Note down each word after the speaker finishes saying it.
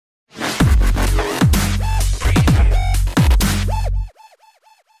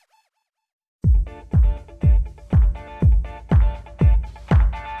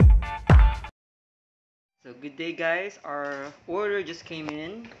Good day guys, our order just came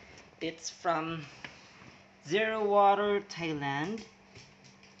in. It's from ZeroWater, Thailand.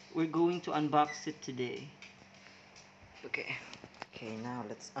 We're going to unbox it today. Okay, now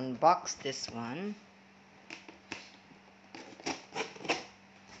let's unbox this one.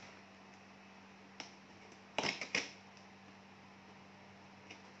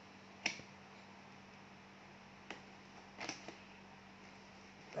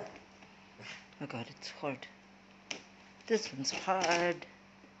 Oh god, it's hard. This one's hard.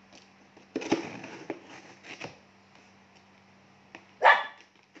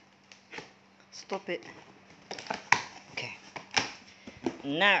 Stop it. Okay.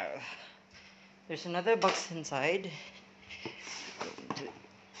 Now, there's another box inside. Going to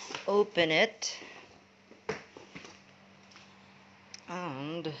open it.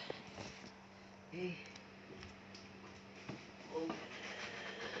 And okay. Open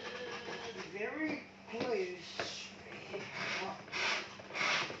it very close.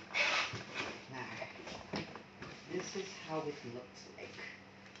 Now, this is how it looks like.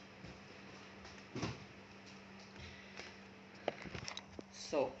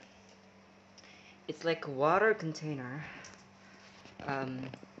 So, it's like a water container.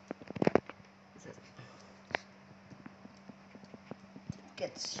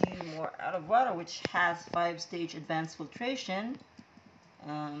 Gets you more out of water, which has 5-stage advanced filtration.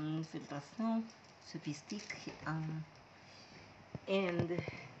 Filtration sophistique. And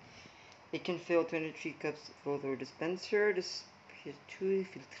it can fill 23 cups of water dispenser. This is 2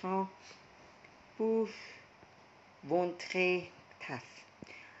 filtrant pour ventre taf.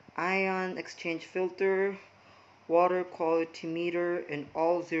 Ion exchange filter, water quality meter, and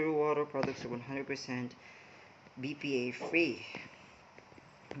all ZeroWater products are 100% BPA free.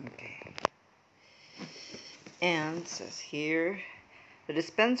 Okay. And it says here, the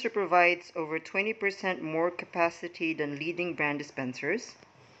dispenser provides over 20% more capacity than leading brand dispensers.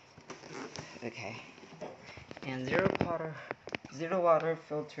 Okay. And ZeroWater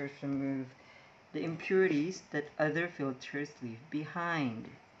filters remove the impurities that other filters leave behind.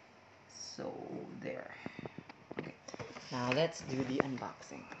 So there. Okay. Now let's do the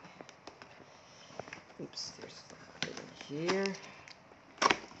unboxing. Oops, there's something here.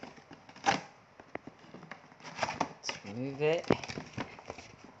 Let's remove it.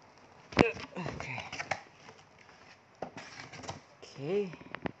 Okay. Okay.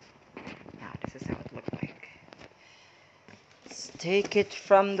 Now this is how it looks like. Let's take it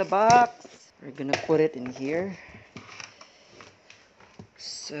from the box. We're gonna put it in here.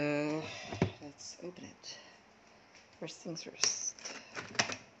 So let's open it. First things first.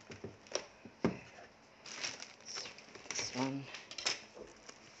 This one.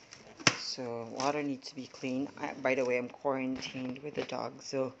 So water needs to be clean. By the way, I'm quarantined with the dog,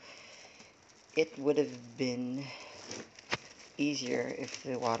 so it would have been easier if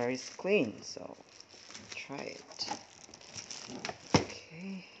the water is clean. So try it.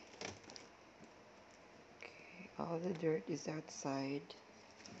 Okay. All the dirt is outside.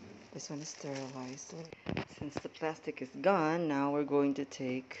 This one is sterilized. Since the plastic is gone, now we're going to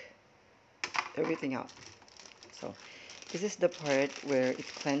take everything out. So this is the part where it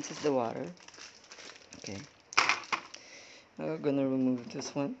cleanses the water. Okay. Now we're gonna remove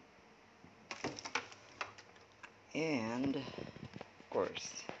this one. And of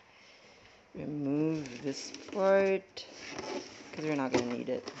course, remove this part because we're not gonna need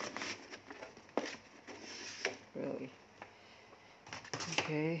it. Really.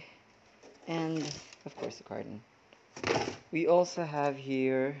 Okay. And of course the carton. We also have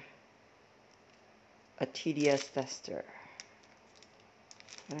here a TDS tester.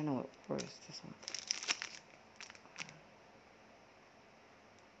 I don't know where is this one.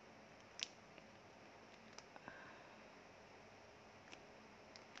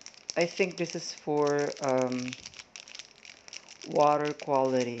 I think this is for water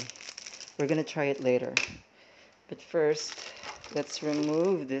quality. We're gonna try it later. But first, let's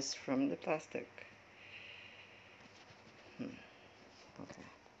remove this from the plastic. Okay.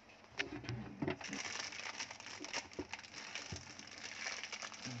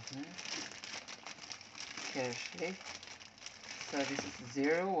 Carefully. So this is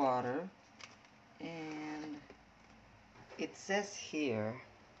ZeroWater, and it says here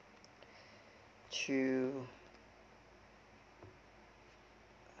to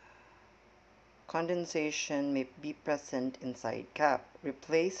condensation may be present inside cap.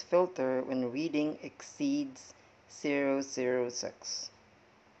 Replace filter when reading exceeds 0.06.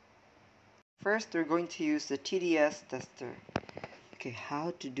 First, we're going to use the TDS tester. Okay,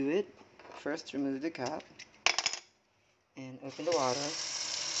 how to do it? First, remove the cap and open the water.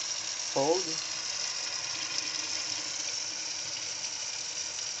 Hold.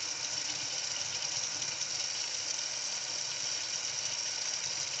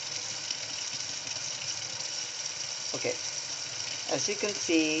 Okay, as you can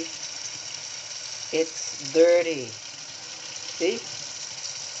see, it's dirty. See?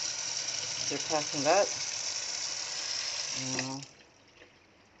 Surpassing that. Now,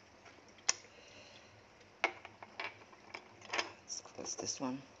 let's close this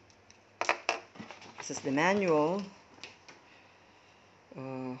one. This is the manual.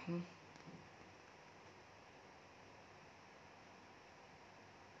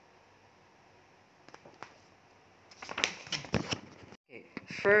 Okay,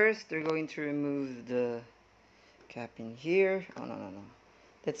 first we're going to remove the cap in here. Oh, no.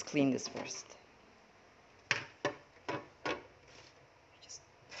 Let's clean this first. Just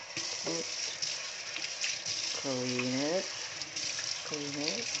clean it.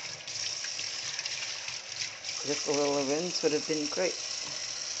 Just a little rinse would have been great.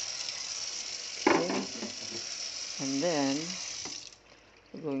 Okay. And then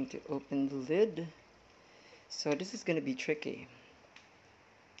we're going to open the lid. So this is going to be tricky.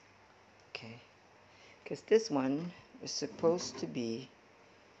 Okay. Because this one is supposed to be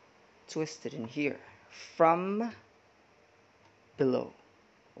twisted in here from below.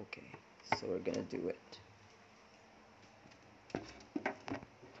 Okay. So we're going to do it.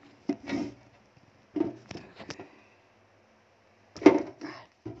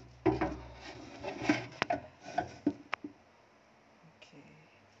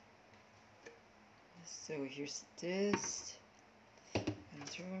 So here's this, and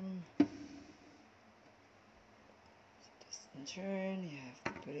turn, twist and turn, you have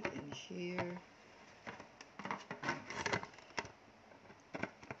to put it in here,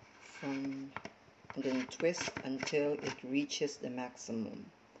 and then twist until it reaches the maximum.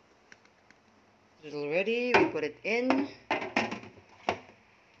 It's all ready, we put it in,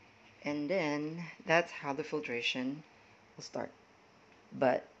 and then that's how the filtration will start.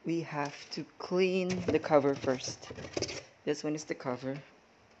 But we have to clean the cover first. This one is the cover.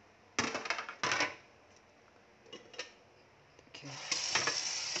 Okay.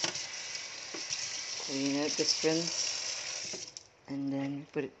 Clean it, just rinse. And then we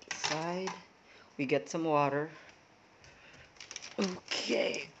put it aside. We get some water.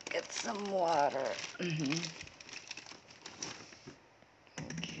 Okay, get some water.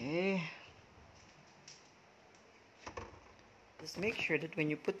 Okay. Just make sure that when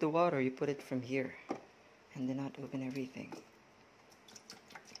you put the water, you put it from here and then not open everything.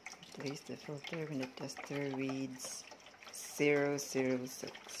 Place the filter when the tester reads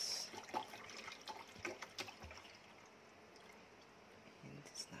 006. And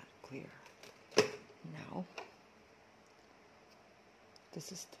it's not clear. Now,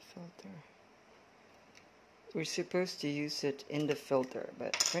 this is the filter. We're supposed to use it in the filter,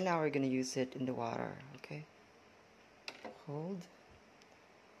 but for now we're going to use it in the water, okay? Hold.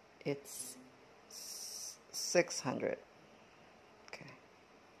 It's 600. Okay.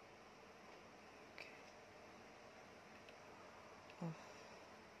 Oh.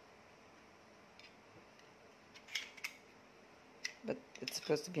 But it's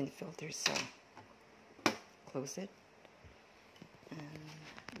supposed to be in the filter, so close it.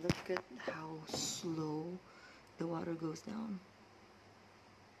 And look at how slow the water goes down.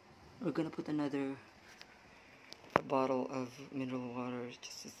 We're gonna put another bottle of mineral water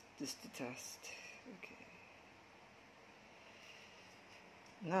just to test. Okay.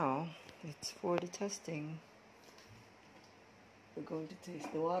 Now it's for the testing. We're going to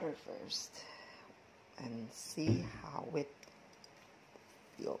taste the water first and see how it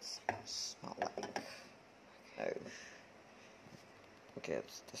feels. Smell like. Okay,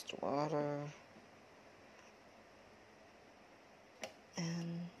 let's test the water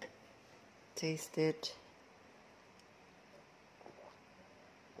and taste it.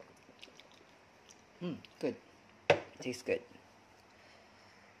 Good. Tastes good.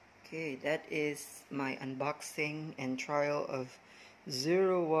 Okay, that is my unboxing and trial of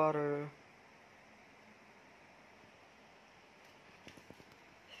ZeroWater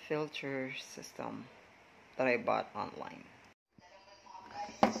filter system that I bought online.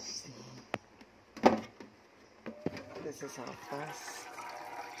 This is how fast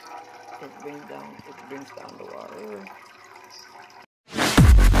it brings down the water.